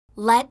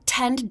Let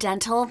Tend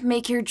Dental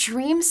make your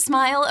dream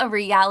smile a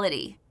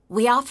reality.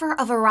 We offer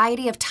a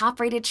variety of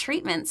top-rated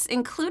treatments,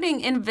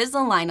 including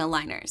Invisalign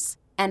aligners.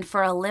 And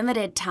for a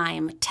limited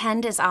time,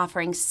 Tend is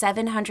offering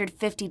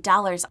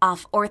 $750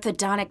 off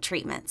orthodontic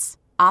treatments.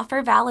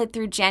 Offer valid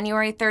through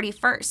January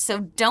 31st, so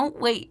don't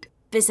wait.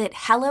 Visit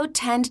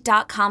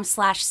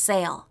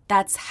hellotend.com/sale.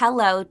 That's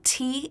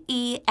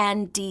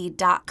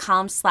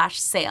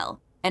hellotend.com/sale.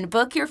 And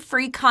book your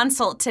free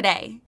consult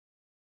today.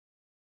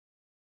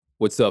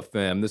 What's up,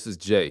 fam? This is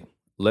Jay,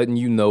 letting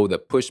you know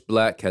that Push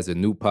Black has a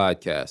new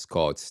podcast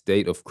called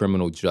State of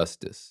Criminal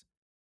Justice.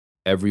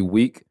 Every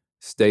week,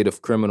 State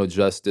of Criminal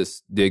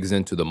Justice digs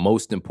into the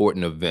most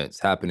important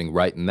events happening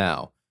right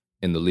now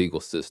in the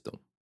legal system.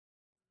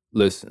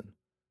 Listen,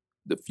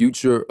 the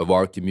future of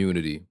our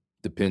community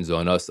depends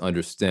on us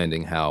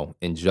understanding how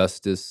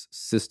injustice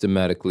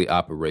systematically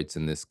operates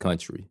in this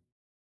country.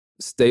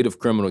 State of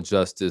Criminal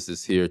Justice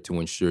is here to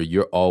ensure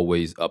you're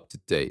always up to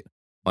date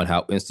on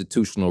how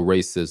institutional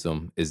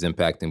racism is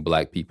impacting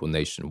Black people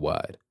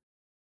nationwide.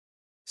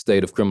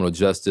 State of Criminal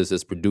Justice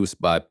is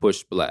produced by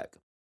Push Black.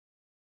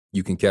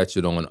 You can catch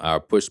it on our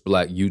Push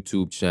Black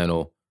YouTube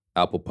channel,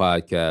 Apple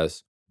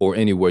Podcasts, or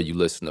anywhere you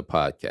listen to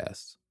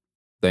podcasts.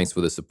 Thanks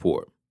for the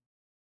support.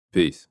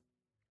 Peace.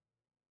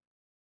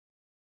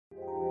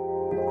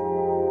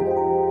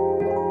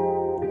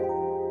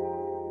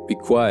 Be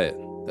quiet.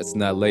 That's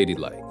not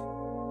ladylike.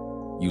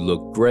 You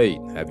look great.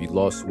 Have you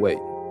lost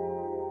weight?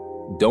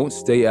 Don't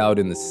stay out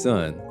in the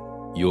sun.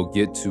 You'll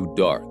get too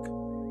dark.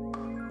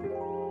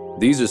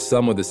 These are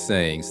some of the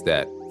sayings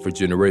that, for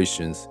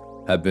generations,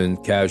 have been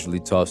casually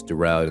tossed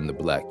around in the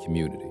Black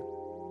community.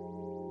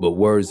 But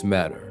words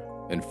matter,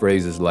 and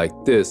phrases like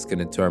this can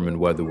determine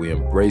whether we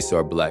embrace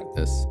our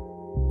Blackness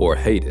or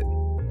hate it.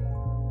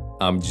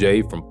 I'm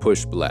Jay from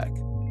Push Black,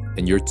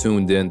 and you're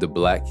tuned in to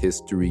Black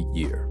History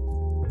Year.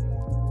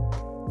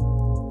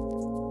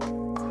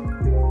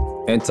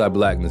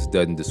 Anti-Blackness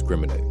doesn't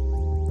discriminate.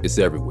 It's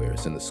everywhere.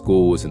 It's in the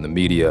schools, in the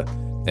media,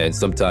 and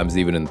sometimes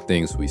even in the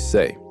things we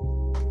say.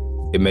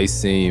 It may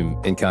seem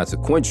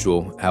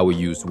inconsequential how we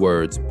use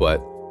words,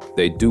 but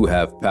they do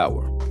have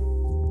power.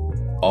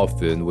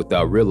 Often,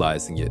 without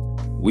realizing it,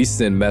 we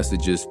send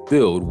messages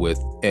filled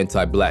with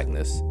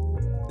anti-Blackness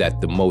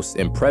that the most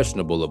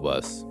impressionable of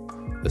us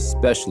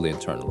especially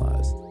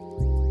internalize.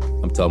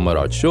 I'm talking about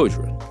our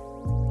children.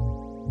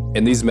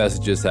 And these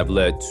messages have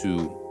led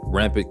to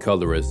rampant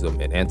colorism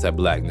and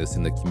anti-Blackness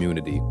in the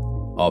community,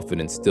 often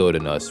instilled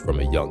in us from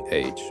a young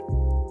age.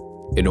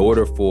 In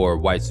order for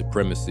white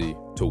supremacy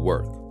to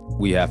work,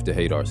 we have to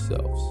hate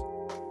ourselves.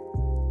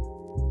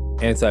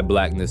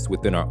 Anti-Blackness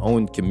within our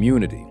own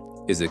community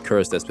is a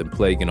curse that's been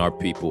plaguing our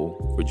people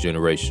for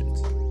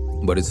generations,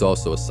 but it's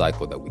also a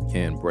cycle that we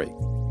can break.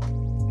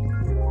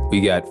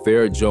 We got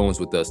Farah Jones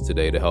with us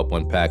today to help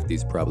unpack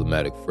these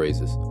problematic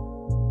phrases.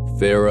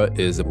 Farah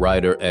is a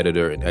writer,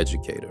 editor, and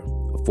educator.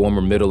 A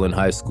former middle and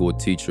high school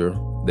teacher,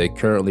 they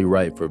currently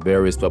write for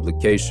various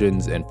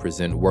publications and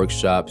present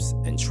workshops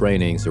and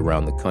trainings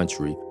around the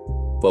country,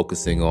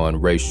 focusing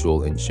on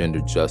racial and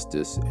gender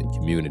justice and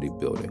community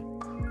building.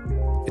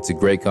 It's a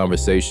great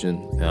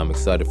conversation, and I'm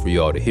excited for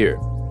you all to hear.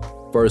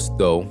 First,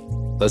 though,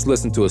 let's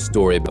listen to a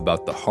story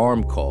about the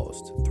harm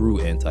caused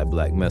through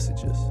anti-Black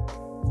messages.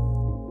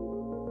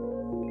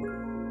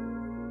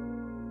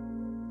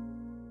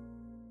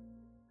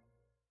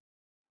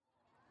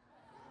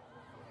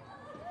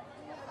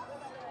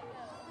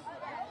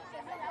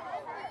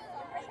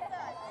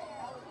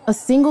 A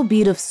single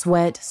bead of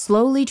sweat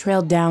slowly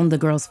trailed down the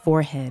girl's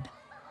forehead.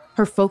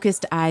 Her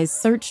focused eyes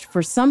searched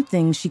for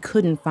something she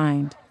couldn't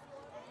find.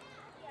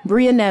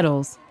 Bria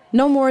Nettles,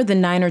 no more than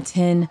 9 or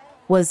 10,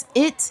 was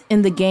it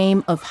in the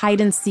game of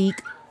hide and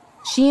seek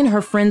she and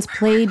her friends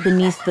played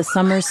beneath the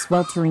summer's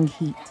sweltering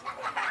heat.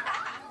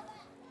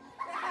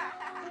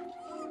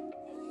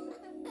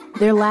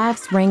 Their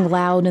laughs rang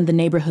loud in the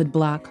neighborhood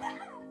block,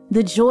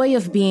 the joy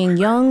of being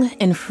young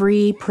and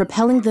free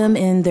propelling them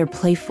in their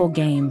playful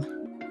game.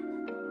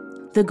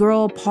 The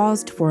girl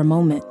paused for a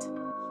moment.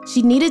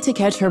 She needed to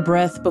catch her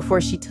breath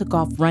before she took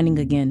off running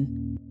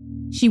again.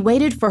 She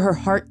waited for her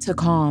heart to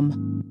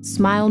calm,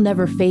 smile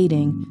never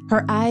fading,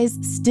 her eyes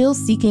still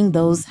seeking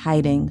those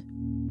hiding.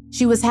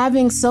 She was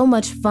having so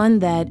much fun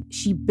that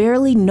she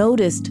barely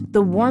noticed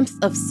the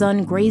warmth of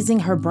sun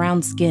grazing her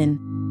brown skin,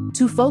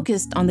 too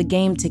focused on the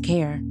game to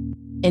care,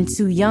 and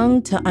too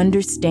young to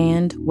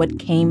understand what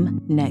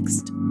came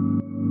next.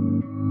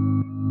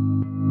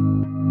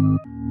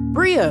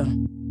 Bria!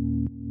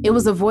 It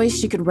was a voice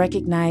she could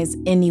recognize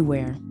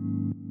anywhere.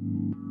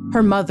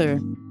 Her mother.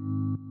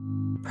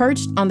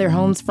 Perched on their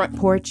home's front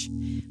porch,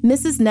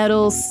 Mrs.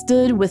 Nettles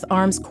stood with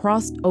arms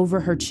crossed over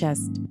her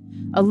chest,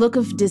 a look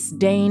of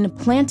disdain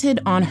planted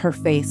on her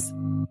face.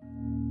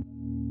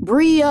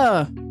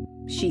 "Bria,"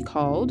 she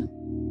called.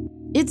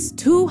 "It's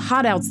too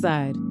hot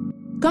outside.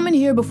 Come in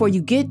here before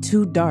you get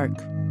too dark."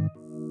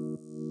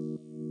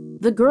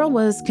 The girl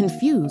was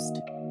confused.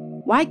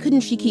 Why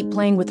couldn't she keep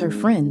playing with her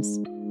friends?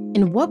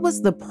 And what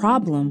was the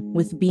problem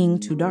with being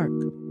too dark?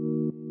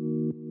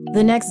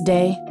 The next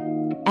day,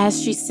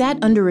 As she sat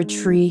under a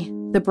tree,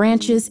 the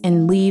branches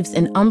and leaves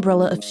an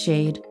umbrella of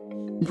shade,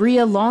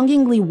 Bria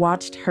longingly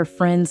watched her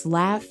friends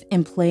laugh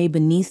and play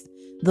beneath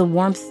the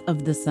warmth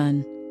of the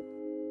sun.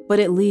 But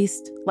at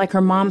least, like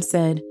her mom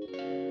said,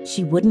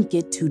 she wouldn't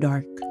get too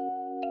dark.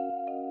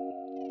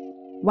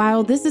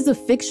 While this is a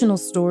fictional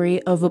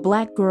story of a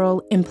Black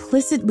girl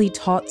implicitly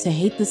taught to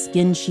hate the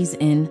skin she's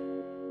in,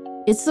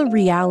 it's a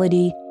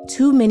reality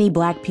too many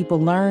Black people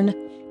learn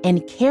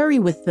and carry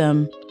with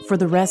them for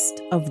the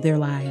rest of their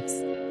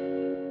lives.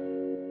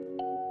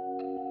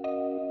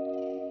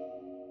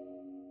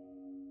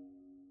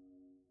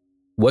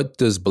 What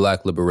does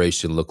Black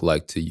liberation look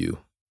like to you?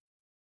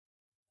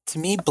 To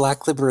me,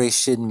 Black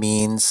liberation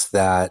means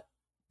that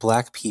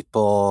Black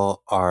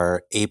people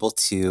are able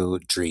to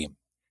dream,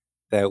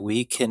 that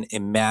we can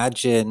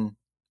imagine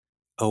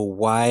a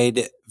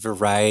wide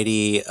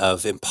variety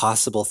of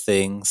impossible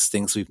things,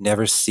 things we've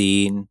never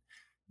seen,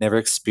 never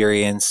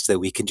experienced, that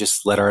we can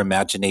just let our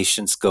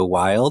imaginations go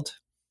wild,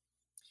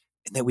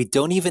 and that we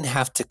don't even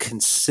have to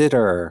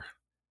consider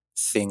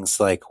things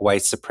like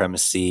white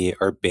supremacy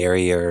or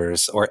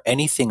barriers or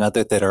anything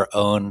other than our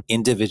own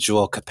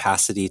individual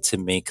capacity to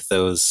make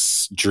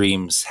those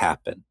dreams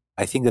happen.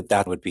 I think that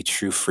that would be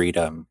true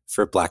freedom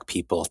for Black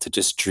people, to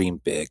just dream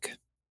big.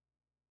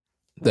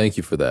 Thank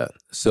you for that.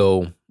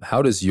 So,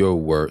 how does your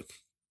work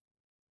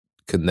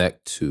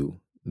connect to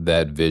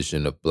that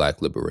vision of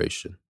Black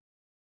liberation?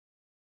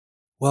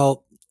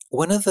 Well,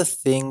 one of the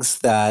things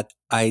that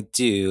I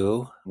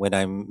do when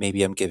I'm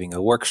giving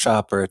a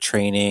workshop or a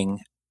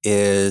training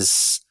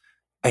is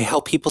I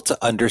help people to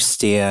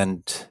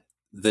understand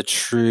the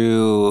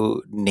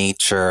true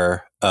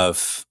nature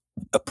of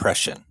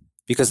oppression,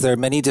 because there are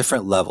many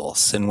different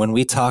levels. And when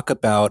we talk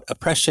about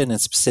oppression, and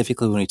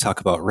specifically when we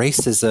talk about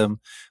racism,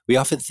 we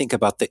often think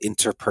about the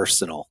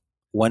interpersonal,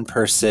 one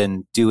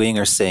person doing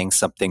or saying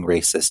something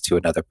racist to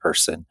another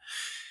person.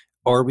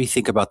 Or we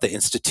think about the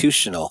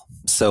institutional,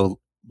 so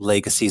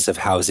legacies of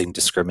housing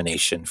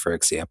discrimination, for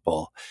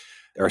example,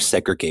 or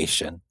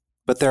segregation.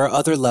 But there are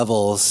other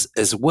levels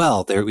as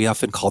well. We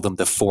often call them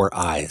the 4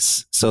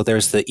 I's. So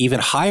there's the even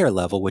higher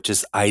level, which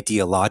is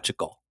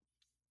ideological.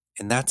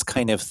 And that's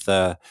kind of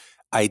the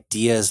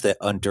ideas that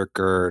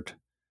undergird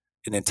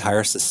an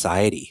entire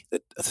society,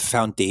 the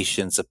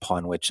foundations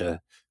upon which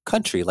a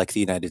country like the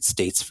United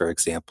States, for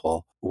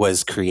example,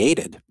 was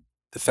created.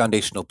 The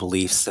foundational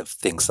beliefs of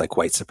things like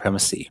white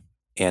supremacy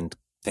and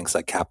things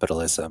like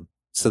capitalism.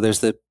 So there's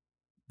the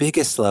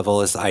biggest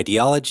level is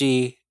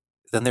ideology.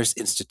 Then there's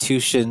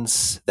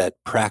institutions that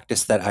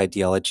practice that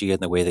ideology and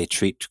the way they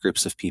treat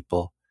groups of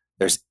people.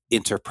 There's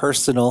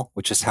interpersonal,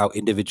 which is how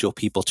individual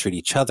people treat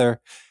each other.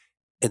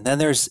 And then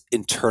there's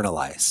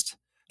internalized.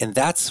 And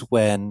that's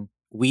when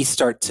we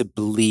start to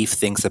believe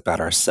things about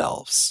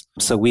ourselves.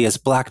 So we as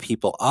Black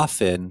people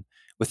often,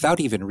 without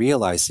even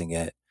realizing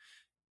it,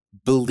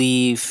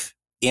 believe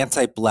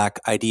anti-Black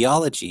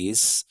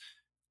ideologies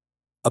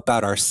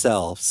about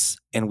ourselves,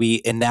 and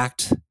we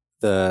enact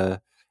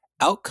the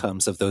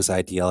outcomes of those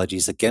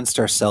ideologies against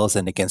ourselves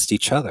and against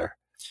each other.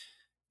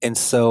 And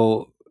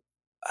so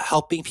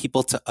helping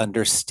people to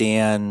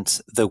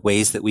understand the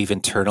ways that we've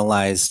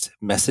internalized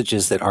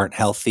messages that aren't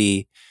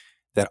healthy,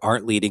 that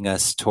aren't leading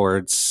us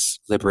towards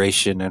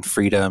liberation and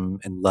freedom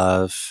and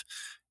love,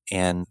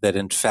 and that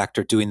in fact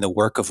are doing the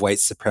work of white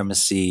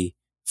supremacy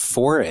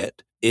for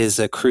it, is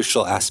a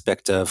crucial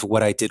aspect of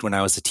what I did when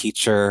I was a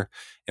teacher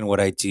and what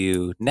I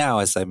do now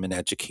as I'm an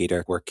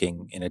educator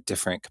working in a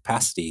different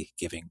capacity,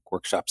 giving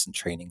workshops and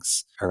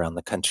trainings around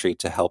the country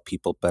to help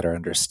people better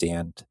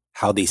understand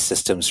how these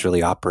systems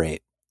really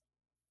operate.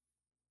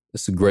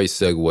 That's a great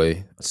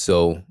segue.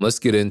 So let's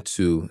get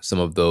into some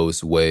of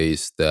those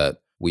ways that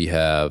we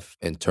have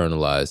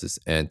internalized this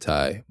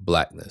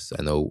anti-Blackness.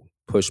 I know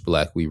Push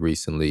Black, we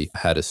recently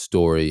had a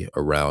story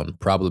around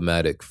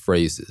problematic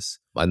phrases.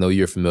 I know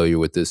you're familiar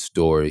with this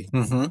story.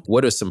 Mm-hmm.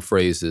 What are some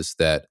phrases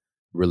that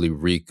really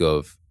reek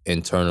of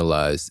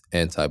internalized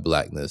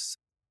anti-Blackness?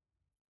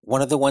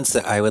 One of the ones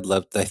that I would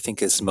love, that I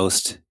think is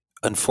most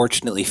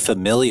unfortunately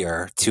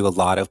familiar to a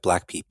lot of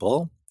Black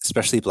people,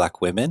 especially Black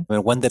women,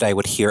 and one that I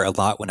would hear a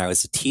lot when I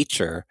was a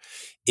teacher,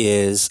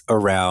 is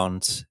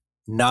around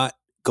not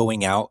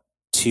going out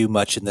too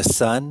much in the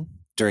sun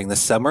during the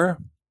summer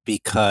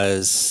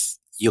because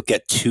you'll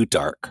get too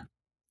dark.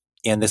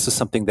 And this is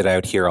something that I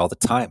would hear all the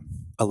time.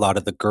 A lot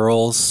of the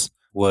girls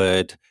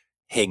would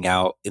hang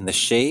out in the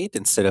shade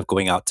instead of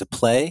going out to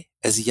play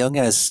as young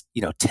as,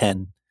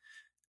 10,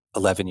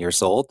 11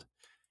 years old.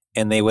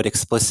 And they would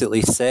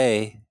explicitly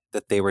say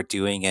that they were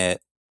doing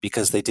it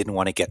because they didn't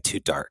want to get too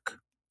dark.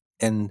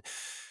 And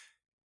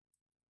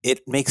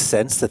it makes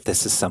sense that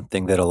this is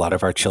something that a lot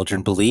of our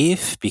children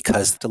believe,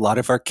 because a lot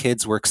of our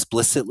kids were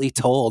explicitly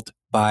told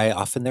by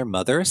often their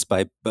mothers,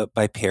 by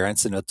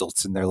parents and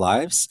adults in their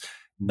lives,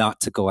 not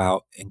to go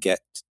out and get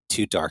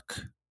too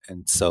dark.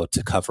 And so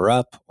to cover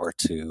up, or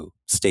to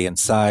stay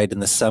inside in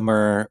the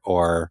summer,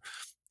 or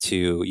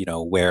to,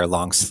 wear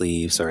long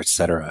sleeves, or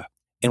etc.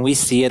 And we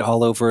see it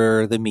all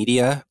over the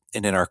media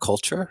and in our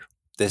culture,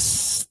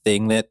 this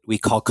thing that we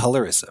call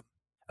colorism.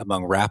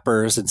 among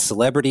rappers and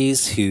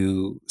celebrities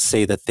who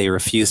say that they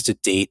refuse to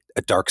date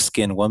a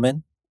dark-skinned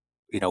woman.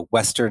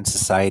 Western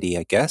society,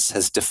 I guess,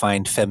 has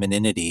defined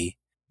femininity,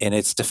 and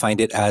it's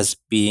defined it as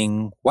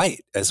being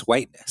white, as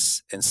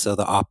whiteness. And so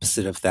the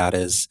opposite of that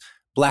is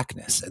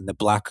blackness. And the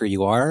blacker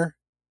you are,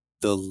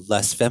 the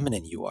less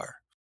feminine you are.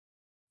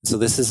 So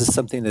this is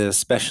something that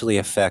especially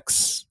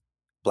affects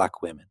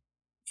Black women.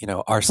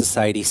 Our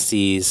society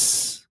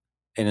sees,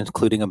 and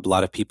including a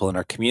lot of people in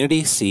our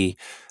community, see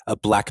a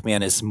Black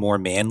man as more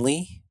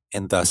manly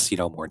and thus,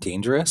 more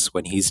dangerous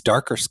when he's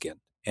darker skinned.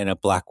 And a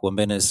Black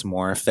woman is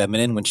more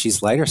feminine when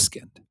she's lighter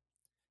skinned.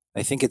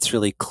 I think it's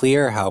really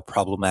clear how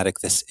problematic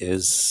this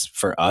is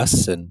for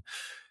us and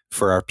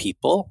for our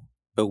people,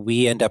 but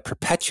we end up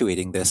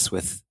perpetuating this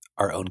with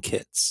our own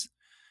kids.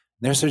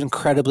 And there's an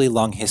incredibly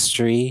long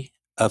history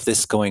of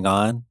this going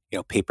on,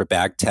 paper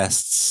bag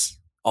tests,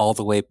 all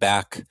the way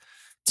back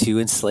to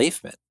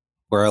enslavement,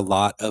 where a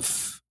lot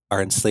of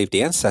our enslaved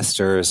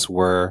ancestors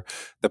were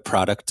the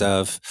product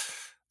of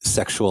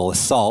sexual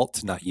assault,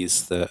 to not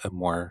use a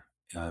more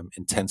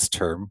intense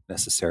term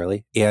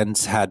necessarily, and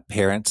had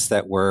parents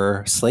that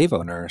were slave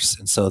owners.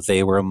 And so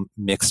they were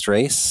mixed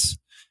race.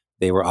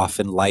 They were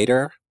often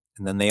lighter,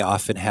 and then they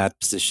often had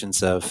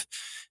positions of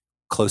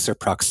closer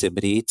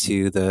proximity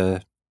to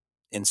the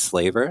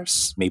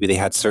enslavers. Maybe they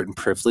had certain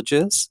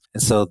privileges.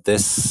 And so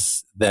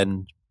this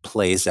then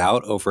plays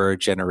out over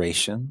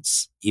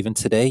generations. Even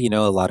today, you see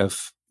a lot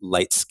of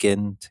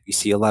light-skinned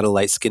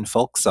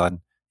folks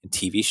in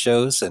TV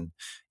shows and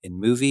in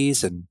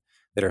movies and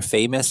that are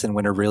famous. And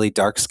when a really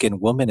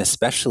dark-skinned woman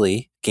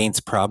especially gains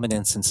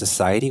prominence in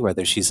society,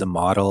 whether she's a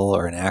model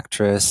or an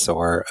actress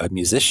or a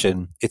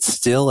musician, it's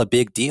still a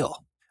big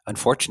deal,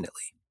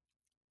 unfortunately.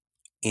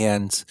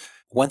 And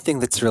one thing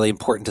that's really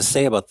important to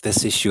say about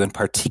this issue in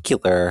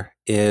particular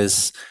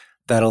is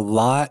that a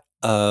lot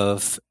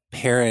of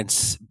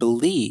parents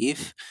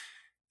believe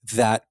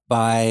that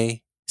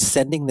by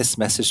sending this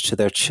message to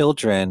their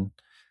children,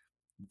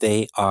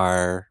 they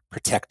are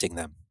protecting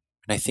them.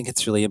 And I think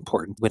it's really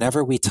important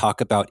whenever we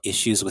talk about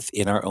issues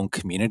within our own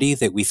community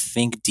that we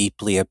think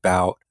deeply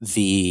about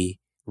the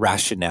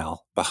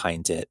rationale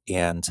behind it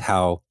and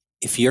how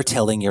if you're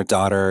telling your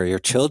daughter or your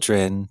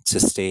children to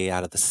stay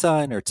out of the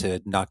sun or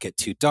to not get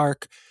too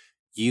dark,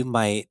 you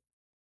might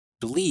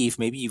believe,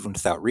 maybe even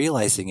without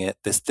realizing it,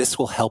 this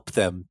will help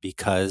them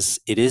because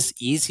it is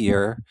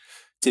easier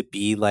to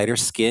be lighter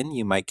skin.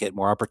 You might get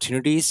more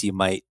opportunities. You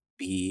might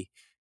be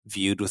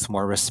viewed with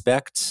more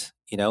respect,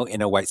 in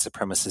a white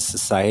supremacist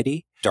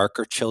society.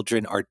 Darker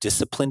children are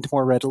disciplined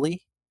more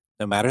readily,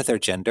 no matter their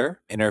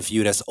gender, and are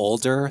viewed as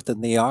older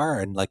than they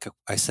are. And like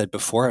I said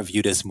before, are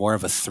viewed as more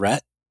of a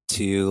threat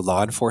to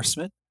law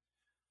enforcement.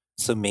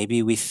 So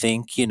maybe we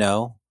think,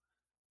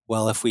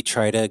 well, if we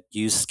try to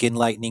use skin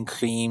lightening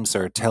creams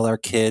or tell our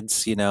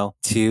kids,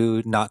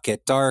 to not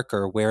get dark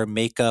or wear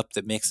makeup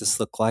that makes us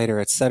look lighter,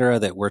 et cetera,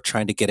 that we're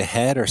trying to get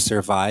ahead or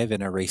survive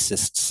in a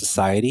racist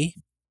society.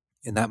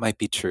 And that might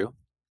be true.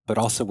 But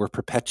also we're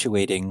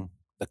perpetuating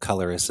the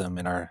colorism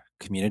in our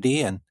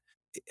community and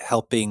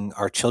helping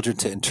our children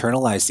to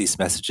internalize these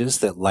messages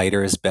that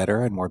lighter is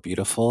better and more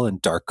beautiful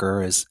and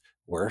darker is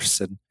worse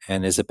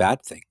and is a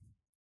bad thing.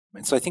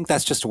 And so I think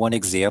that's just one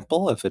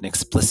example of an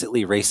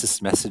explicitly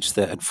racist message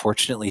that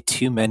unfortunately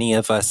too many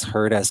of us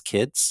heard as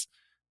kids.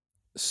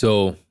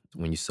 So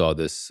when you saw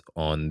this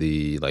in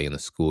the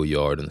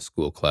schoolyard and the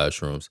school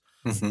classrooms,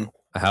 Mm-hmm.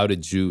 how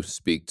did you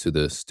speak to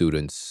the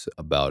students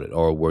about it?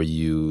 Or were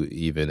you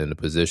even in a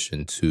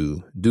position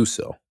to do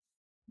so?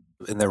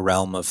 In the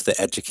realm of the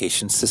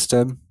education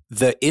system,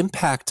 the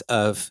impact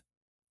of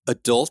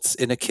adults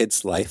in a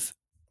kid's life,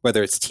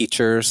 whether it's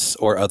teachers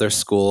or other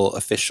school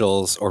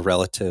officials or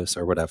relatives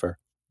or whatever,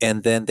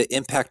 and then the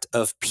impact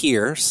of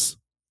peers,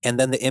 and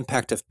then the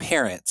impact of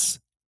parents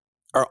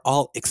are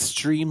all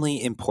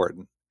extremely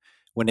important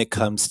when it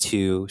comes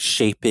to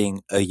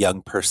shaping a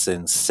young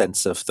person's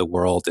sense of the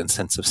world and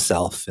sense of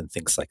self and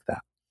things like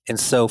that. And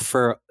so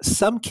for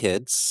some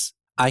kids,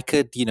 I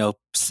could,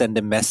 send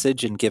a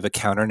message and give a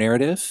counter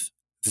narrative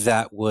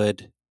that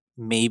would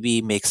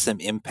maybe make some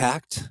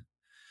impact.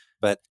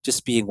 But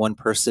just being one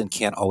person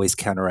can't always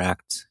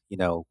counteract,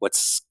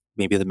 what's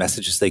maybe the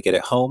messages they get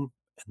at home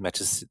and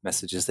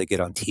messages they get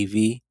on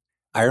TV.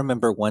 I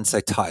remember once I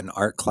taught an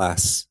art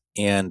class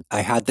and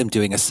I had them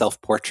doing a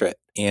self-portrait,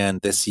 and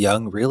this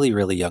really,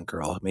 really young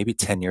girl, maybe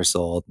 10 years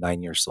old,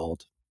 9 years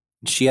old,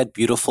 and she had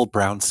beautiful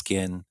brown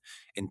skin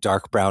and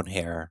dark brown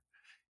hair.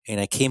 And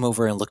I came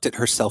over and looked at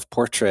her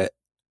self-portrait,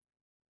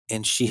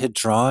 and she had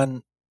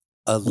drawn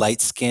a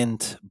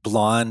light-skinned,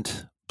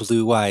 blonde,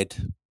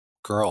 blue-eyed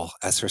girl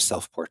as her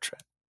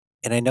self-portrait.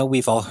 And I know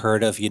we've all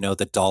heard of,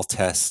 the doll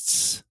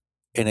tests,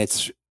 and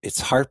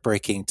it's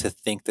heartbreaking to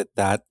think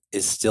that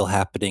is still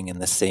happening in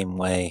the same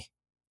way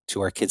to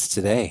our kids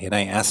today. And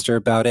I asked her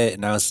about it,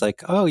 and I was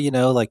like, oh,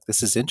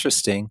 this is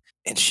interesting.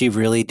 And she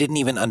really didn't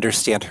even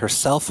understand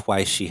herself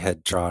why she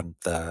had drawn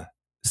the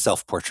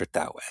self-portrait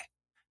that way.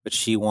 But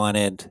she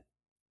wanted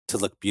to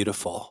look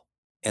beautiful.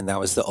 And that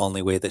was the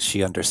only way that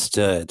she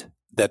understood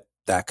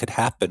that could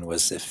happen,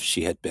 was if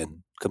she had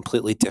been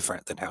completely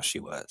different than how she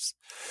was.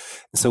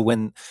 And so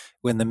when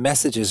the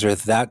messages are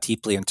that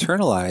deeply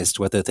internalized,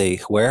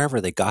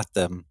 wherever they got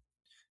them,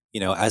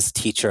 as a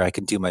teacher, I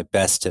can do my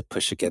best to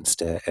push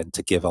against it and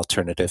to give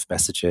alternative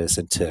messages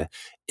and to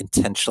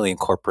intentionally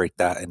incorporate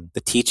that in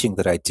the teaching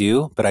that I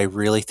do. But I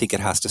really think it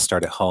has to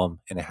start at home,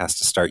 and it has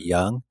to start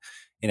young,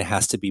 and it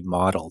has to be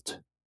modeled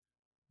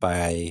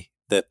by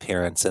the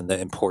parents and the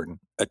important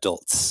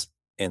adults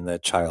in the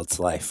child's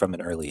life from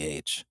an early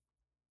age.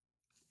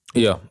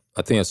 Yeah,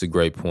 I think that's a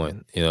great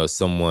point.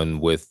 Someone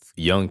with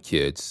young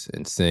kids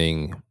and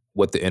seeing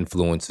what the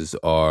influences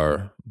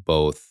are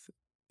both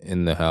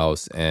in the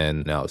house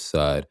and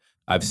outside.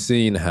 I've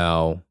seen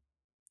how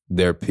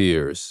their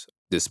peers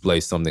display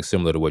something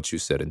similar to what you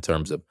said in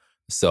terms of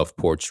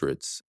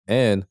self-portraits.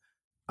 And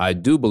I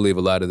do believe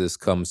a lot of this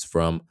comes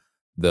from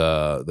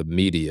the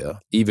media.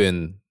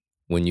 Even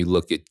when you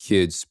look at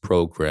kids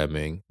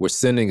programming, we're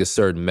sending a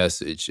certain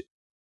message.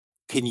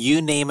 Can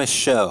you name a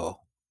show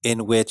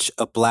in which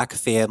a Black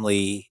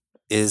family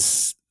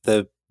is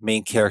the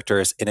main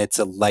characters and it's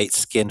a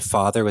light-skinned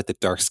father with a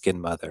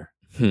dark-skinned mother?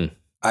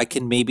 I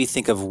can maybe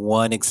think of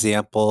one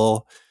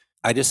example.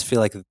 I just feel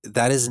like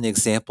that is an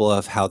example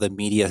of how the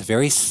media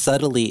very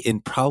subtly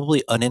and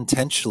probably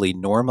unintentionally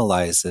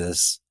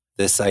normalizes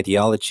this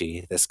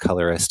ideology, this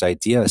colorist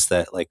ideas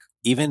that, like,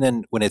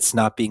 even when it's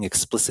not being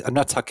explicit, I'm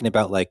not talking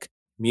about like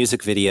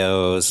music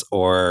videos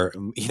or,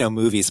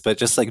 movies, but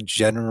just like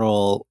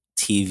general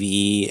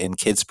TV and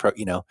kids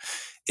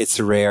it's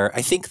rare.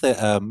 I think that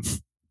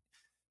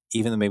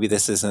even though maybe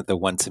this isn't the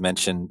one to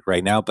mention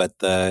right now, but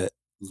the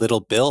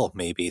Little Bill,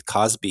 maybe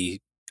Cosby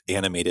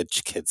animated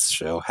kids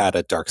show, had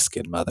a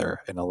dark-skinned mother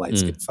and a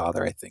light-skinned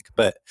father, I think.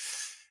 But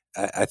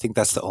I think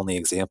that's the only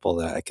example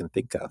that I can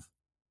think of.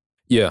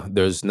 Yeah,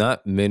 there's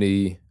not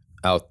many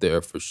out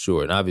there for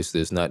sure. And obviously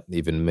there's not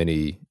even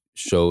many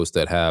shows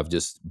that have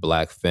just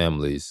Black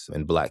families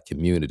and Black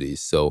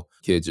communities. So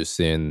kids are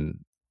seeing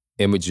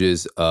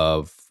images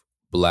of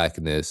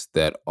Blackness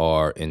that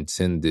are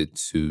intended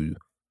to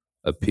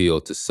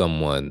appeal to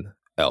someone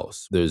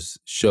else. There's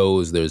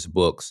shows, there's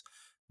books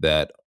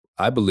that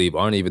I believe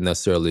aren't even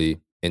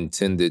necessarily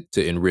intended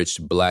to enrich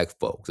Black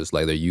folks. It's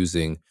like they're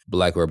using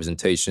Black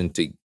representation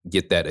to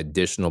get that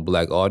additional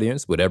Black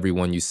audience, but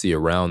everyone you see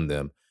around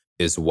them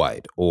is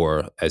white.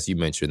 Or, as you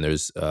mentioned,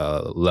 there's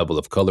a level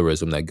of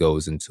colorism that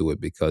goes into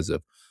it because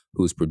of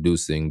who's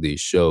producing these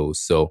shows.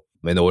 So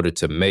in order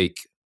to make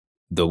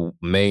the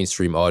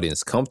mainstream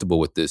audience comfortable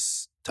with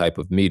this type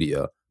of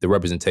media, the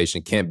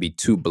representation can't be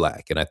too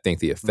Black. And I think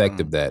the effect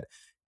of that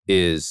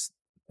is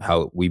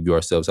how we view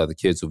ourselves, how the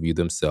kids will view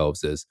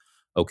themselves as,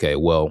 okay,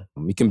 well,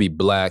 you can be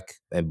Black,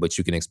 but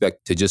you can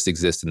expect to just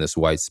exist in this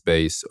white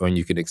space, or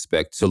you can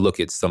expect to look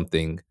at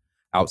something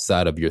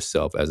outside of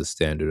yourself as a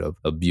standard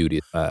of beauty.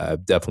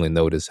 I've definitely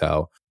noticed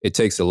how it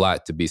takes a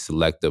lot to be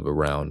selective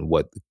around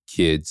what the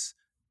kids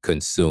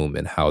consume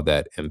and how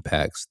that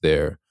impacts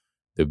their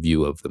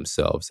view of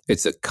themselves.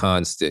 It's a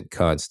constant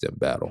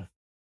battle.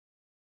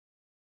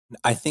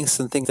 I think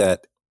something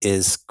that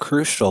is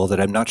crucial that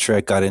I'm not sure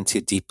I got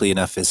into deeply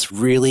enough is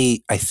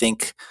really, I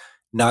think,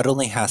 not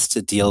only has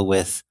to deal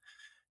with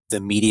the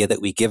media that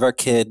we give our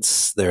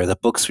kids, the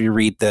books we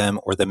read them,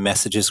 or the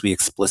messages we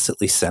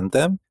explicitly send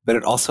them, but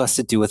it also has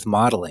to do with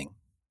modeling.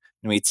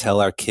 And we tell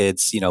our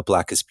kids,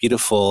 Black is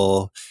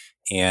beautiful,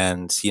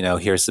 and,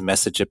 here's the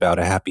message about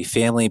a happy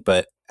family,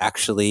 but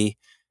actually,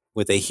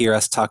 when they hear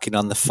us talking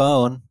on the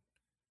phone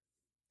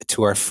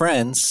to our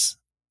friends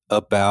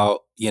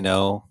about,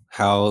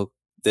 how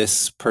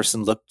this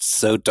person looked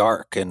so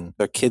dark, and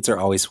their kids are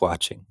always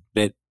watching,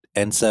 it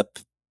ends up,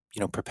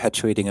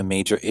 perpetuating a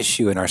major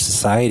issue in our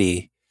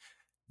society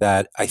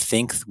that I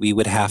think we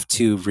would have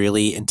to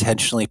really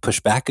intentionally push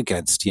back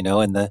against. In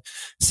the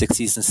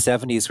 60s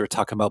and 70s, we're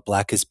talking about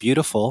Black is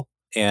beautiful.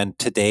 And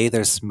today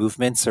there's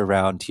movements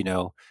around,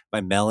 my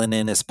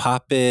melanin is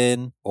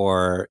poppin',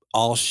 or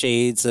all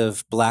shades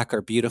of Black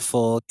are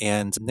beautiful.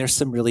 And there's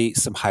some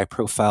high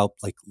profile,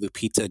 like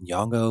Lupita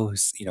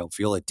Nyong'o,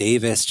 Viola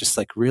Davis, just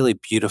like really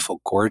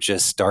beautiful,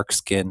 gorgeous, dark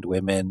skinned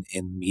women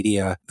in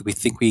media. We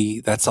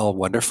think that's all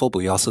wonderful, but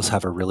we also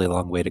have a really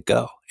long way to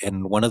go.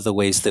 And one of the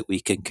ways that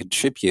we can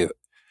contribute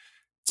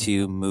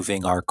to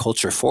moving our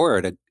culture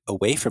forward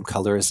away from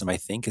colorism, I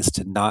think, is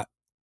to not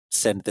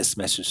send this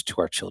message to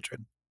our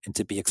children, and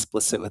to be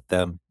explicit with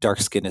them. Dark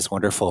skin is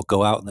wonderful.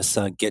 Go out in the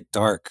sun, get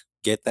dark,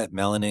 get that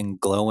melanin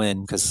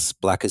glowing, because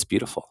Black is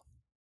beautiful.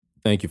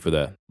 Thank you for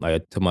that.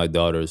 I tell my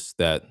daughters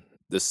that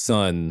the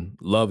sun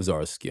loves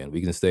our skin. We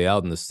can stay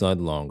out in the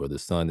sun longer. The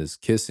sun is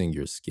kissing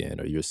your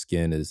skin, or your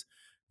skin is,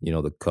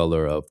 the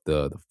color of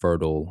the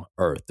fertile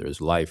earth.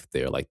 There's life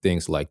there. Like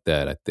things like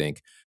that, I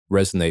think,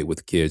 resonate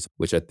with kids,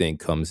 which I think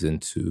comes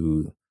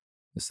into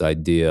this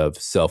idea of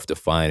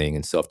self-defining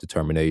and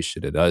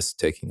self-determination, and us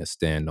taking a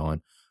stand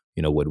on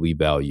what we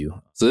value.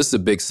 So this is a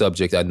big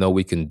subject. I know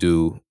we could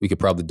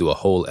probably do a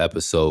whole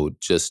episode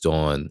just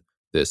on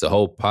this, a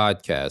whole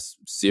podcast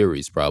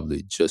series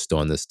probably just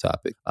on this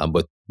topic.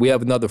 But we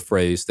have another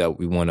phrase that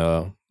we want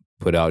to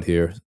put out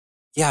here.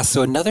 Yeah,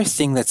 so another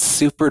thing that's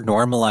super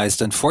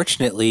normalized,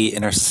 unfortunately,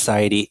 in our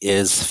society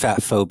is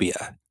fat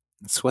phobia.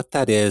 So what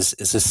that is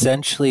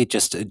essentially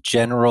just a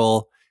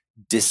general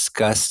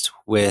disgust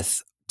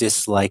with,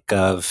 dislike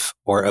of,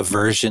 or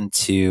aversion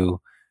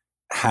to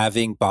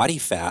having body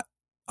fat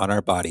on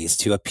our bodies,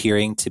 to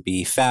appearing to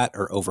be fat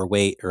or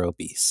overweight or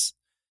obese.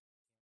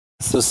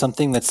 So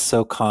something that's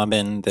so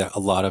common that a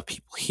lot of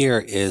people hear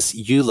is,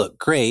 you look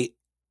great,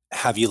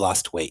 have you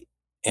lost weight?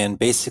 And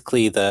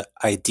basically the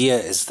idea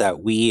is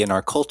that we in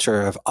our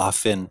culture have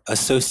often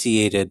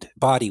associated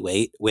body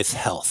weight with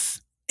health.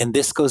 And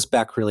this goes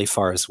back really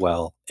far as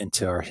well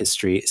into our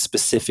history,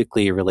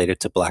 specifically related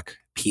to Black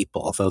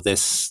people. Although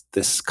this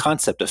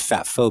concept of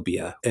fat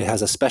phobia, it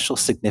has a special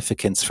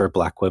significance for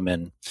Black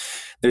women.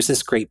 There's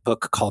this great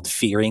book called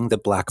Fearing the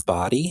Black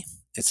Body.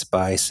 It's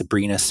by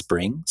Sabrina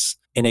Springs.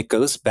 And it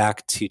goes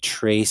back to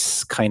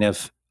trace kind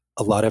of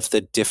a lot of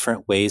the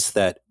different ways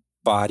that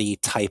body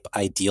type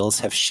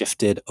ideals have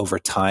shifted over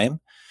time.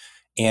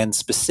 And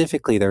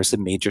specifically, there's a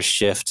major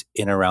shift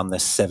in around the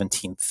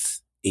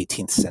 17th,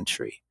 18th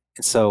century.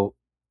 And so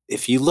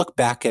if you look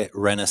back at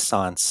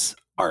Renaissance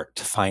art,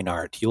 fine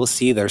art, you'll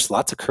see there's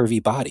lots of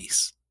curvy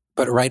bodies.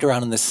 But right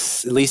around in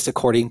this, at least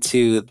according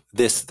to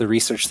this, the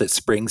research that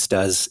Springs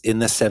does in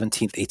the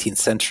 17th, 18th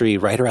century,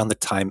 right around the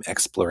time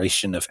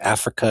exploration of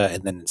Africa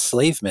and then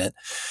enslavement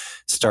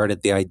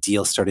started, the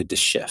ideal started to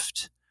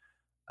shift.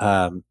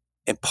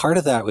 And part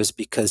of that was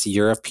because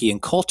European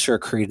culture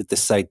created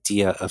this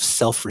idea of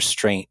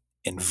self-restraint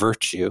and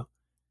virtue,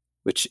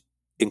 which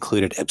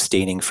included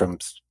abstaining from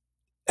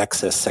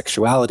excess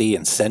sexuality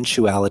and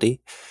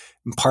sensuality.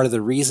 And part of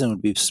the reason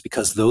would be just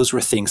because those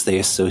were things they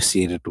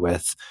associated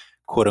with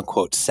quote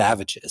unquote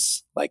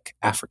savages like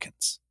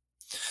Africans.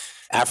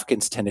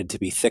 Africans tended to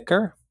be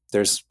thicker.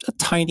 There's a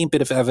tiny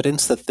bit of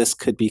evidence that this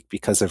could be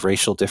because of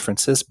racial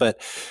differences, but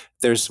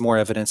there's more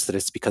evidence that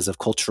it's because of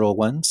cultural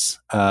ones,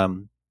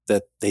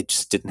 that they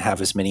just didn't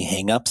have as many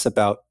hangups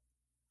about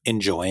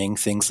enjoying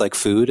things like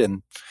food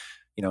and,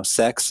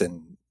 sex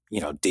and,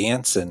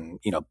 dance and,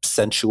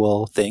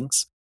 sensual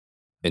things.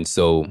 And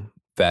so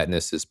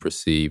fatness is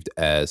perceived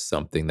as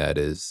something that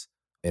is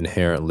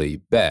inherently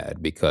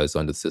bad because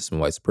under the system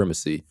of white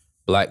supremacy,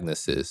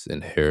 blackness is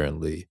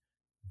inherently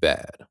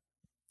bad.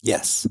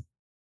 Yes.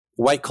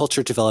 White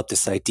culture developed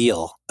this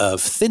ideal of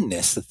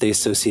thinness that they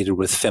associated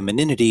with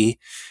femininity,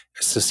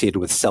 associated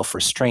with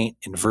self-restraint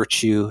and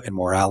virtue and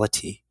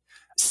morality,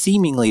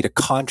 seemingly to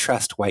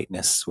contrast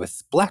whiteness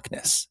with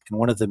blackness. And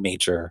one of the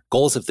major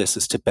goals of this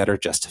is to better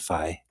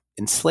justify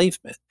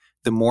enslavement.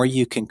 The more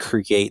you can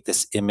create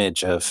this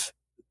image of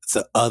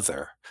the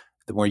other,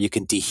 the more you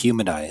can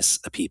dehumanize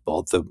a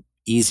people, the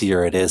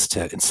easier it is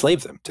to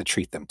enslave them, to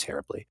treat them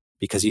terribly.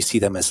 Because you see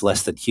them as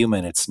less than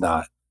human, it's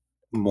not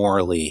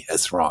morally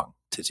as wrong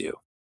to do.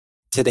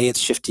 Today it's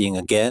shifting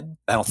again.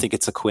 I don't think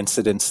it's a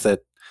coincidence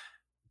that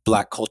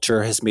Black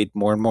culture has made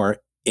more and more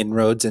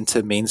inroads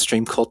into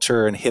mainstream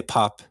culture, and hip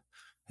hop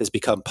has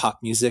become pop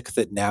music,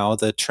 that now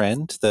the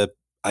trend, the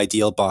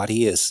ideal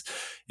body is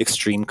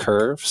extreme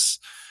curves,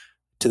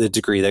 to the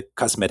degree that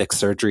cosmetic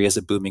surgery is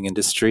a booming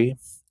industry.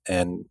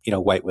 And,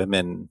 white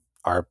women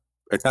are,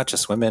 or not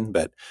just women,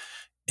 but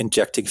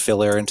injecting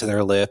filler into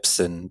their lips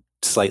and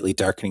slightly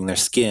darkening their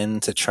skin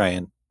to try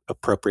and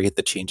appropriate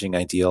the changing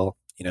ideal.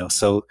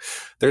 So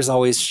there's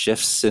always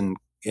shifts in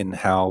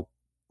how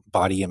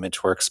body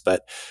image works,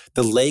 but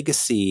the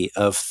legacy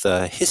of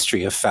the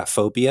history of fat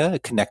phobia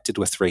connected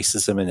with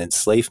racism and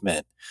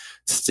enslavement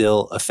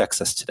still affects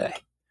us today.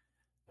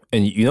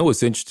 And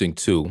what's interesting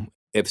too,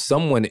 if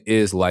someone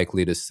is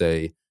likely to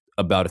say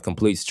about a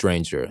complete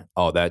stranger,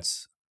 oh,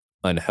 that's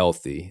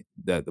unhealthy,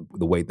 that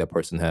the weight that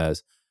person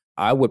has,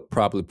 I would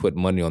probably put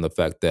money on the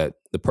fact that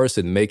the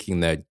person making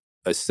that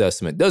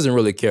assessment doesn't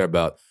really care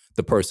about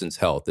the person's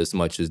health as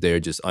much as they're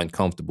just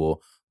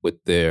uncomfortable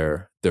with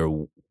their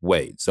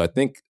weight. So I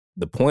think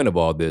the point of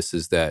all this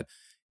is that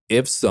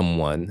if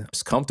someone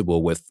is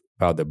comfortable with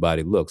how their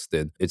body looks,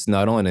 then it's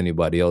not on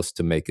anybody else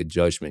to make a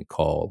judgment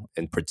call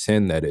and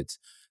pretend that it's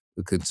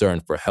a concern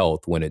for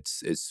health when it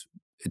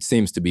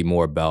seems to be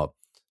more about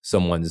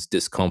someone's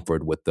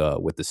discomfort with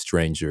the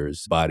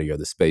stranger's body or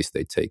the space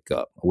they take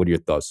up. What are your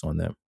thoughts on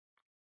that?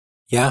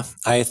 Yeah,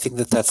 I think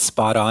that that's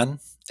spot on.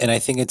 And I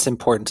think it's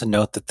important to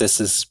note that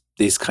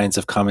these kinds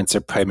of comments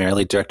are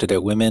primarily directed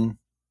at women.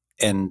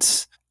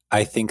 And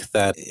I think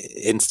that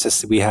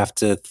we have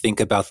to think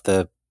about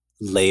the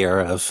layer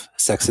of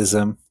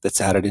sexism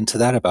that's added into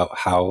that, about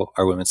how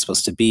are women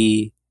supposed to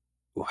be,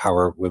 how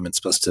are women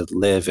supposed to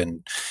live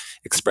and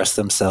express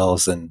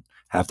themselves and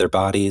have their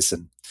bodies.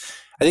 And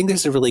I think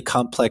there's a really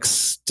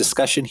complex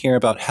discussion here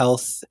about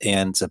health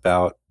and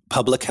about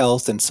public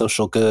health and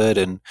social good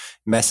and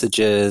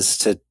messages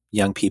to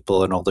young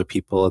people and older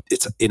people.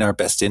 It's in our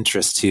best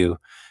interest to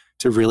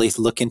really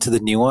look into the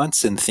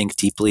nuance and think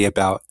deeply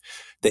about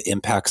the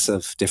impacts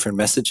of different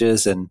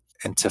messages and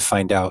to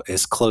find out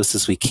as close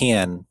as we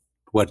can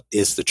what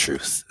is the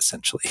truth,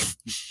 essentially.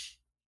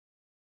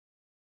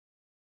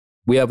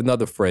 We have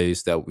another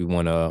phrase that we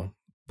want to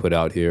put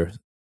out here.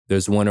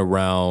 There's one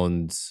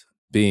around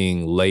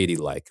being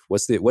ladylike?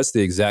 What's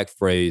the exact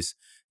phrase?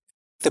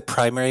 The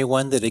primary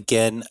one that,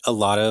 again, a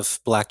lot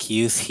of Black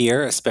youth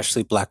hear,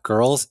 especially Black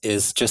girls,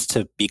 is just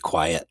to be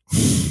quiet.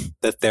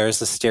 That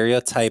there's a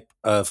stereotype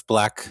of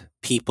Black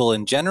people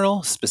in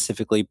general,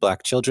 specifically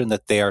Black children,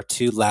 that they are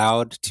too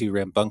loud, too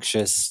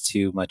rambunctious,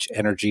 too much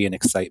energy and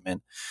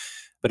excitement.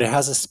 But it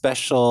has a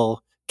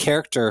special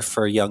character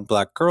for young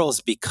Black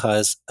girls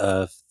because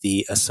of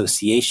the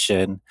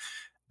association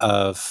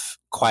of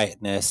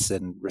quietness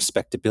and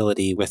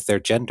respectability with their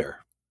gender.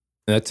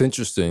 That's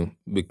interesting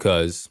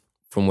because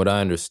from what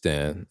I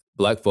understand,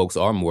 Black folks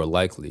are more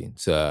likely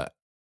to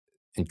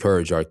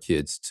encourage our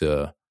kids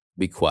to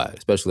be quiet,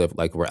 especially if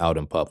like we're out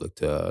in public,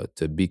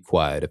 to be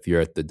quiet. If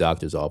you're at the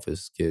doctor's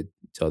office,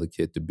 tell the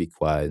kid to be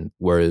quiet.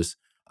 Whereas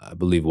I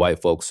believe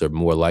white folks are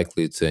more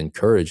likely to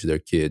encourage their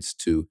kids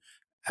to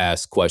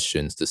ask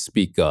questions, to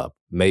speak up,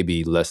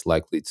 maybe less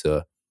likely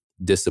to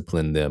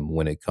discipline them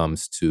when it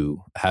comes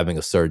to having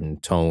a certain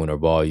tone or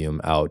volume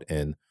out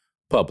in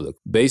public.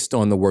 Based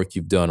on the work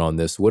you've done on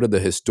this, what are the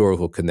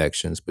historical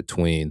connections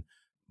between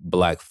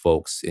Black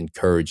folks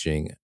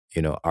encouraging,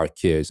 our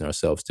kids and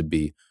ourselves to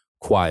be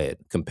quiet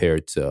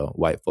compared to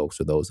white folks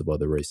or those of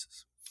other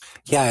races?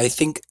 Yeah, I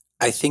think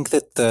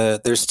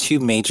that there's two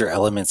major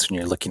elements when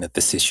you're looking at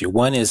this issue.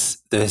 One is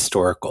the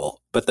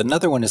historical, but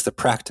another one is the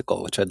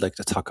practical, which I'd like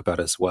to talk about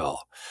as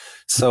well.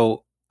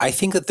 So I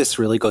think that this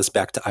really goes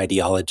back to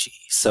ideology.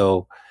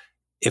 So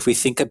if we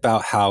think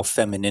about how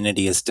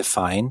femininity is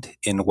defined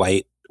in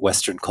white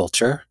Western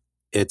culture,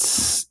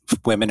 it's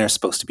women are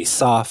supposed to be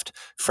soft,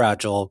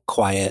 fragile,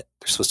 quiet.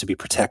 They're supposed to be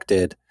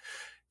protected.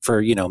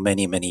 For,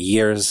 many, many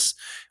years,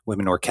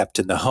 women were kept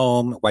in the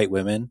home, white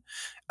women,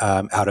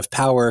 out of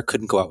power,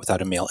 couldn't go out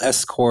without a male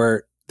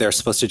escort. They're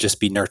supposed to just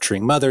be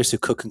nurturing mothers who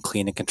cook and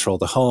clean and control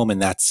the home,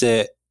 and that's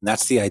it. And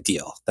that's the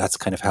ideal. That's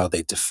kind of how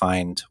they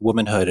defined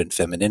womanhood and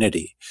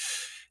femininity.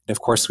 And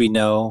of course, we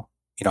know,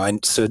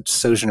 and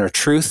Sojourner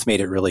Truth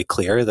made it really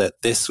clear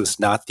that this was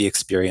not the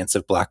experience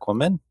of Black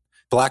women.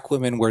 Black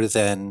women were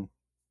then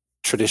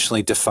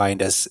traditionally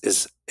defined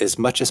as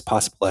much as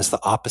possible as the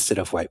opposite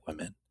of white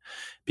women,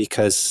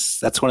 because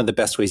that's one of the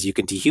best ways you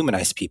can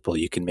dehumanize people.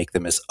 You can make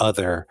them as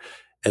other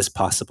as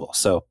possible.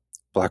 So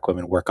Black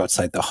women work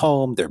outside the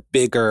home. They're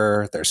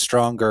bigger, they're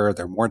stronger,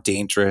 they're more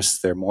dangerous,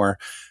 they're more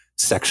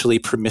sexually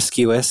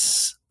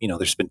promiscuous.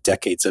 There's been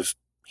decades of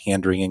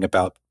hand-wringing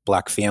about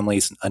Black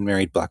families and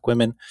unmarried Black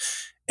women.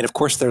 And of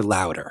course, they're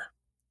louder.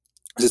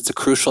 It's a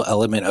crucial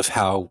element of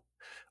how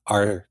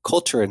our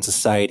culture and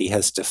society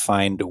has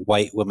defined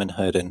white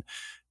womanhood and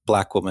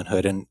Black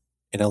womanhood, and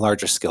in a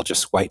larger scale,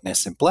 just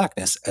whiteness and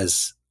Blackness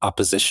as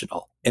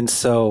oppositional. And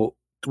so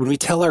when we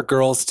tell our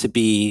girls to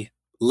be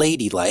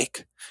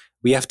ladylike,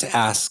 we have to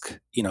ask,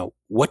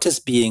 what does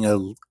being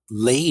a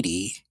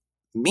lady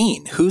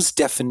mean? Whose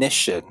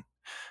definition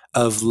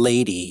of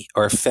lady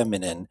or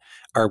feminine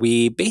are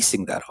we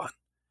basing that on?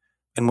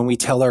 And when we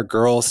tell our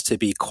girls to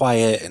be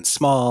quiet and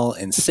small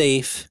and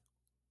safe,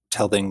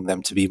 telling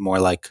them to be more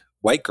like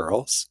white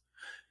girls,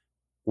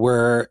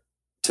 we're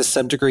to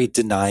some degree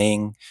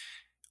denying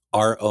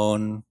our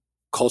own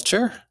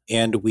culture,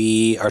 and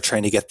we are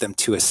trying to get them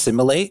to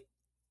assimilate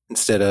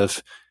instead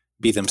of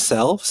be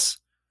themselves.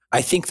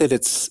 I think that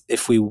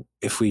if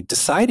we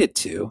decided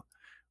to,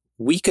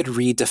 we could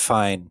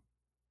redefine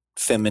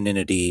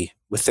femininity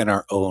within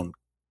our own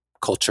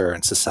culture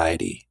and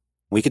society.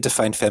 We could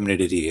define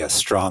femininity as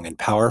strong and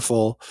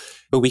powerful,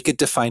 but we could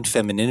define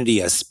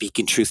femininity as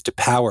speaking truth to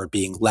power,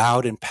 being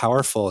loud and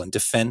powerful in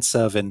defense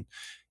of and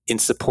in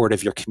support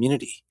of your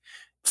community.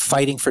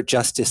 Fighting for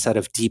justice out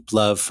of deep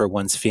love for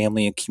one's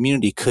family and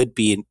community could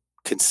be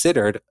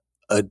considered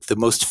the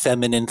most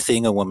feminine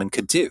thing a woman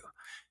could do,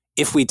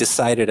 if we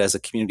decided as a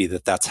community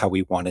that that's how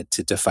we wanted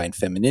to define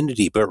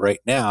femininity. But right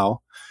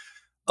now,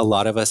 a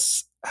lot of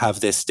us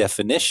have this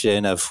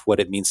definition of what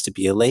it means to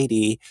be a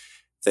lady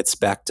that's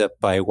backed up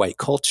by white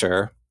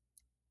culture,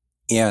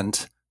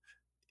 and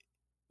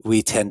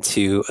we tend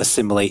to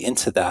assimilate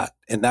into that.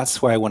 And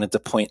that's why I wanted to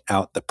point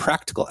out the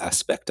practical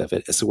aspect of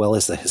it as well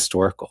as the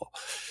historical,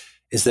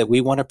 is that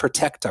we want to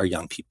protect our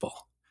young people.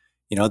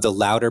 The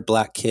louder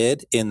Black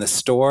kid in the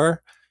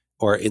store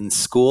or in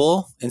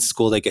school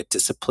they get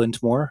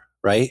disciplined more,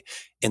 right?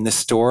 In the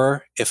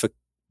store, if a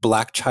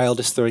Black child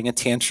is throwing a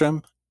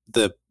tantrum,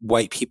 the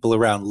white people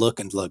around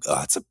look,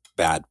 oh, it's a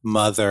bad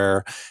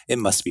mother. It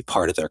must be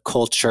part of their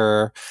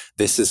culture.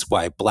 This is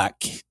why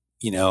Black,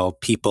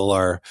 people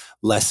are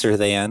lesser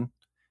than,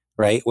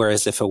 right?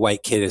 Whereas if a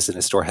white kid is in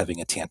a store having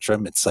a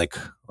tantrum, it's like,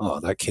 oh,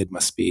 that kid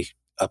must be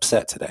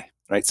upset today,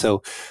 right?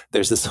 So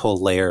there's this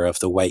whole layer of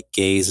the white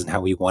gaze and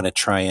how we want to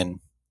try and,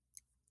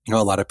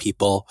 a lot of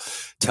people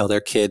tell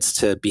their kids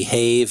to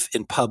behave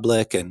in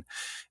public and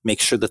make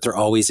sure that they're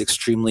always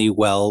extremely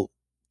well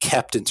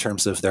kept in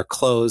terms of their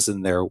clothes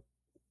and they're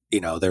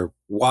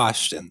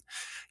washed, and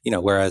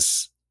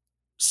whereas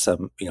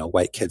some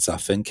white kids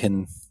often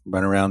can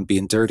run around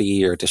being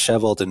dirty or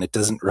disheveled, and it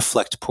doesn't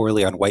reflect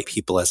poorly on white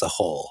people as a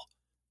whole.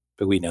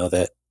 But we know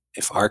that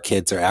if our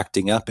kids are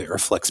acting up, it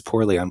reflects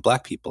poorly on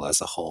Black people as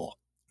a whole.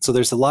 So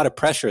there's a lot of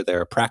pressure.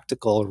 There are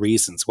practical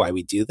reasons why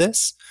we do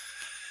this.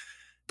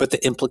 But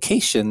the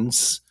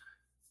implications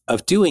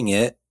of doing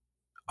it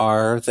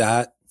are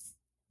that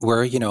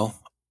we're,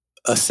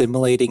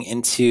 assimilating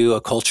into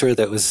a culture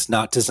that was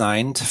not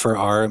designed for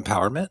our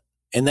empowerment.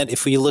 And then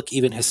if we look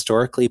even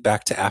historically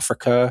back to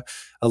Africa,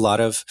 a lot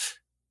of,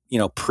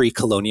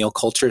 pre-colonial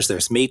cultures,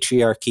 there's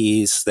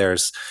matriarchies,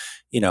 there's,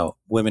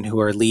 women who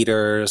are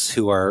leaders,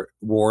 who are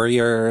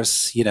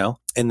warriors,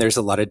 and there's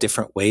a lot of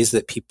different ways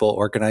that people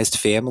organized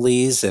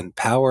families and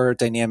power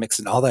dynamics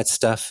and all that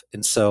stuff.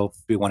 And so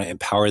we want to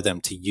empower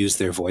them to use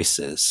their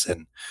voices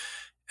and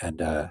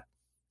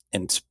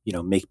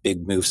make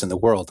big moves in the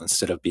world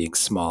instead of being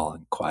small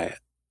and quiet.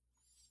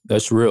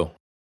 That's real.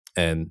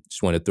 And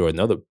just want to throw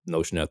another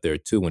notion out there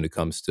too when it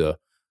comes to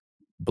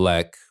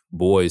Black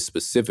boys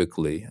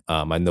specifically.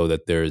 I know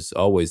that there's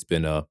always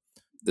been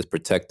this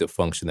protective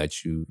function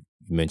that you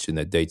mentioned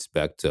that dates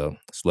back to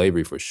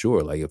slavery for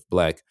sure. Like if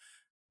Black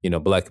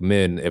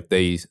men, if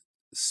they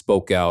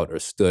spoke out or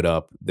stood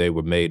up, they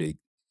were made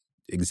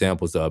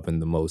examples of in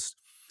the most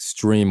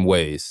extreme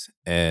ways.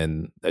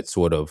 And that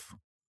sort of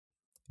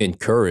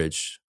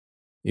encourage,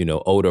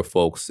 older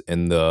folks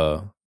in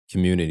the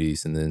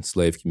communities and the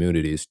enslaved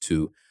communities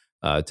to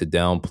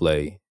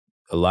downplay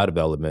a lot of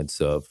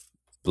elements of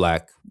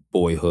Black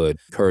boyhood,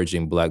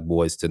 encouraging Black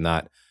boys to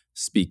not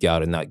speak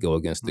out and not go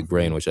against the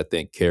grain, which I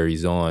think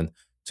carries on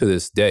to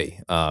this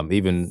day.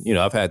 Even,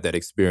 I've had that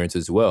experience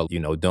as well.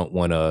 Don't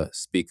want to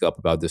speak up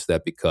about this,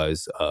 that,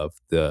 because of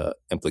the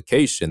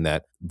implication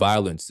that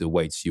violence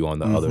awaits you on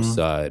the other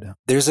side.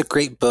 There's a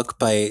great book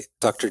by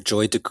Dr.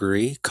 Joy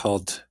DeGruy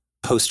called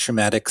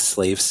Post-Traumatic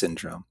Slave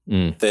Syndrome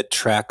that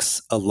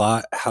tracks a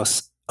lot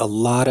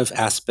of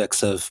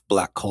aspects of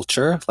Black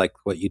culture, like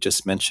what you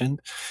just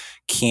mentioned,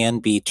 can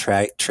be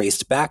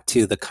traced back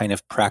to the kind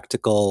of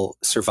practical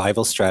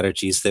survival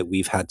strategies that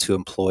we've had to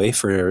employ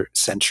for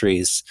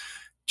centuries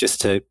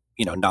just to,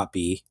 not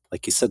be,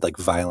 like you said, like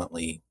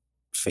violently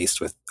faced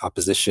with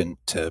opposition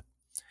to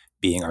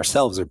being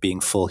ourselves or being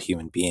full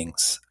human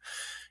beings.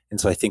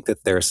 And so I think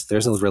that there's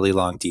a really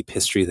long, deep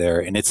history there.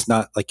 And it's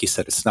not, like you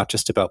said, it's not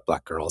just about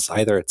Black girls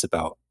either. It's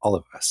about all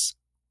of us.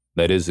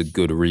 That is a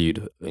good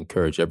read. I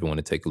encourage everyone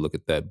to take a look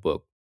at that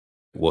book.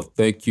 Well,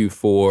 thank you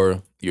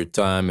for your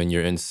time and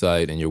your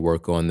insight and your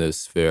work on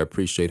this, Farah.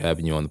 Appreciate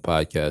having you on the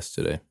podcast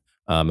today.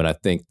 And I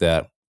think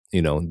that,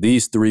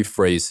 these three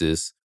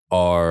phrases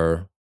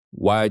are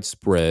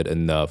widespread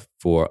enough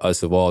for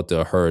us of all to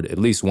have heard at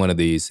least one of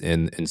these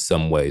in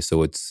some way.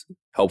 So it's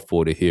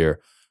helpful to hear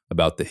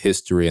about the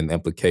history and the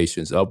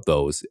implications of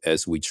those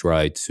as we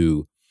try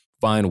to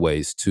find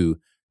ways to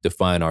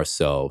define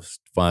ourselves,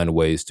 find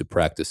ways to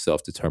practice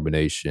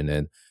self-determination,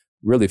 and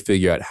really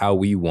figure out how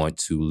we want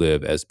to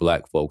live as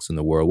Black folks in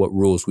the world, what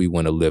rules we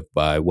want to live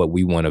by, what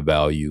we want to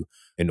value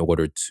in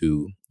order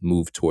to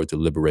move towards a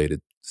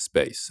liberated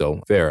space.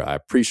 So, Farah, I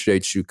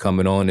appreciate you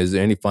coming on. Is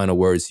there any final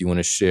words you want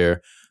to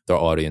share with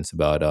our audience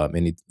about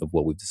any of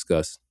what we've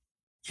discussed?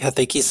 Yeah,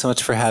 thank you so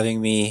much for having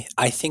me.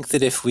 I think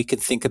that if we could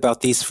think about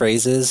these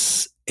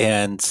phrases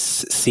and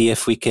see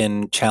if we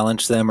can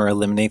challenge them or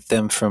eliminate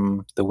them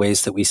from the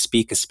ways that we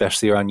speak,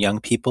 especially around young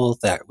people,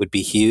 that would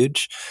be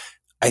huge.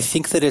 I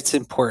think that it's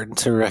important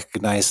to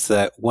recognize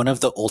that one of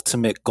the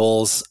ultimate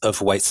goals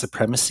of white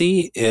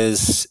supremacy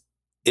is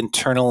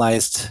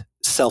internalized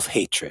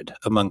self-hatred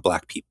among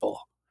Black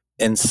people.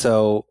 And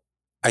so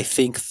I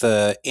think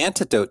the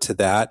antidote to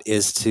that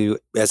is to,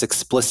 as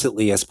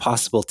explicitly as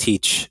possible,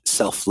 teach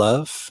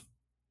self-love,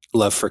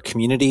 love for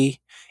community,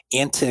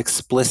 and to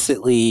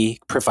explicitly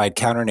provide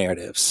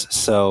counter-narratives.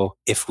 So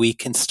if we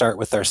can start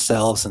with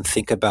ourselves and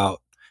think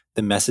about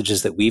the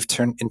messages that we've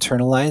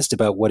internalized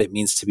about what it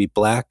means to be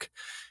Black,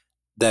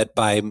 that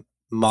by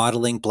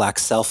modeling Black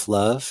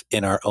self-love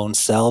in our own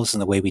selves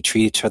and the way we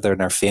treat each other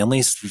and our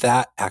families,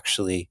 that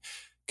actually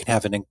can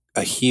have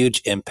a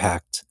huge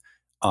impact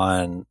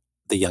on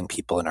the young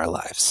people in our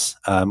lives.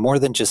 More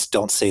than just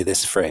don't say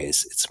this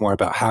phrase. It's more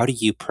about how do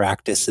you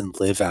practice and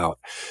live out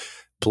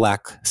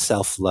Black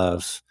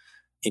self-love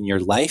in your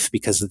life,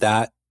 because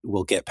that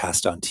will get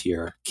passed on to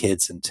your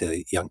kids and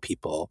to young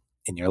people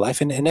in your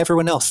life and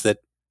everyone else that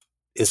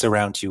is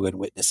around you and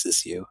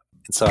witnesses you.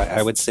 And so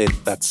I would say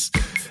that's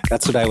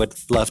what I would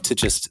love to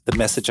the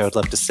message I would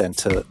love to send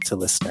to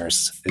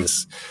listeners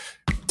is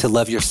to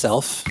love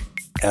yourself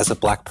as a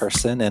Black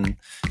person, and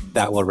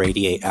that will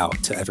radiate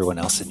out to everyone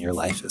else in your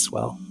life as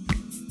well.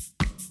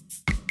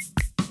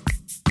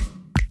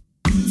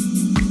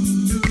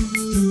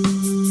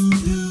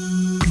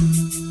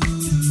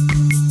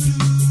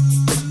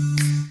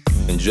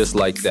 And just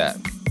like that,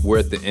 we're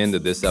at the end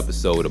of this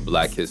episode of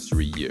Black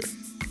History Year.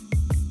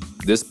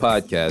 This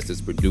podcast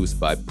is produced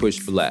by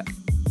Push Black,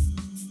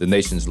 the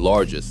nation's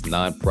largest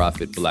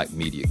nonprofit Black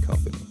media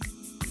company.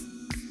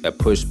 At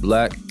Push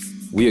Black,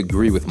 we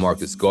agree with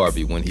Marcus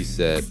Garvey when he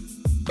said,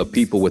 "A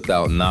people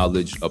without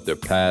knowledge of their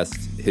past,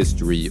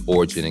 history,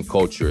 origin, and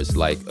culture is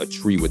like a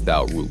tree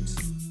without roots."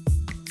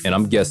 And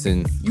I'm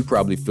guessing you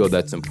probably feel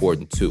that's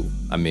important too.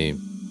 I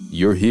mean,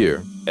 you're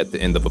here at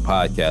the end of a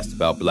podcast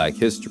about Black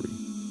history.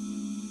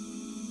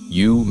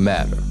 You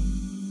matter.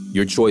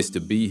 Your choice to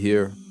be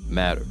here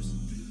matters.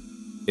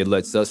 It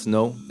lets us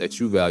know that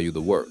you value the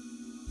work.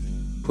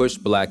 Push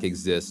Black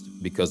exists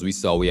because we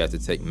saw we had to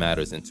take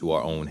matters into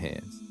our own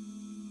hands.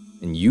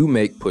 And you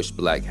make Push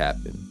Black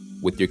happen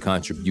with your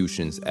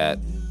contributions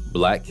at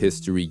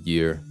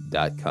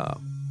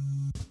blackhistoryyear.com.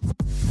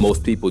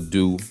 Most people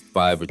do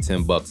 $5 or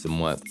 $10 a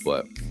month,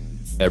 but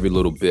every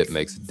little bit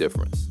makes a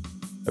difference.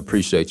 I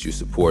appreciate you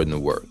supporting the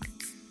work.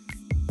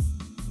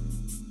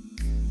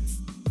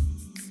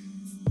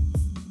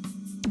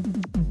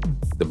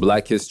 The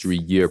Black History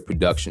Year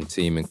production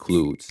team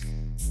includes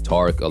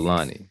Tariq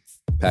Alani,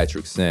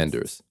 Patrick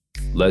Sanders,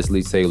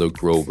 Leslie Taylor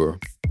Grover,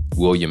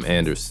 William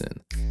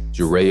Anderson,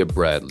 Jerea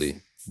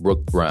Bradley,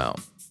 Brooke Brown,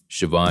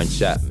 Siobhan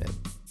Chapman,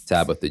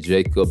 Tabitha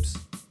Jacobs,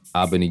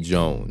 Ebony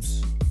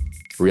Jones,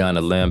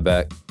 Brianna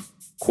Lambach,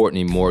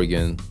 Courtney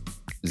Morgan,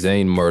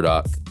 Zane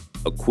Murdoch,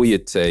 Aquia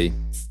Tay,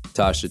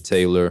 Tasha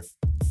Taylor,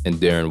 and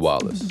Darren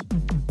Wallace.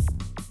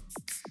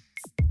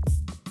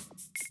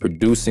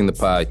 Producing the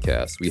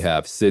podcast, we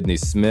have Sydney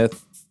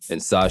Smith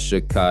and Sasha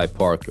Kai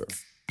Parker,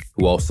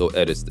 who also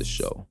edits the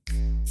show.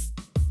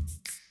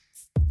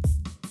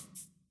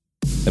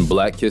 And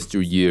Black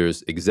History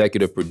Year's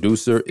executive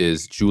producer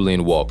is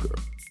Julian Walker,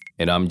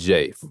 and I'm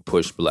Jay from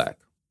Push Black.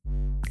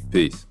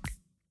 Peace.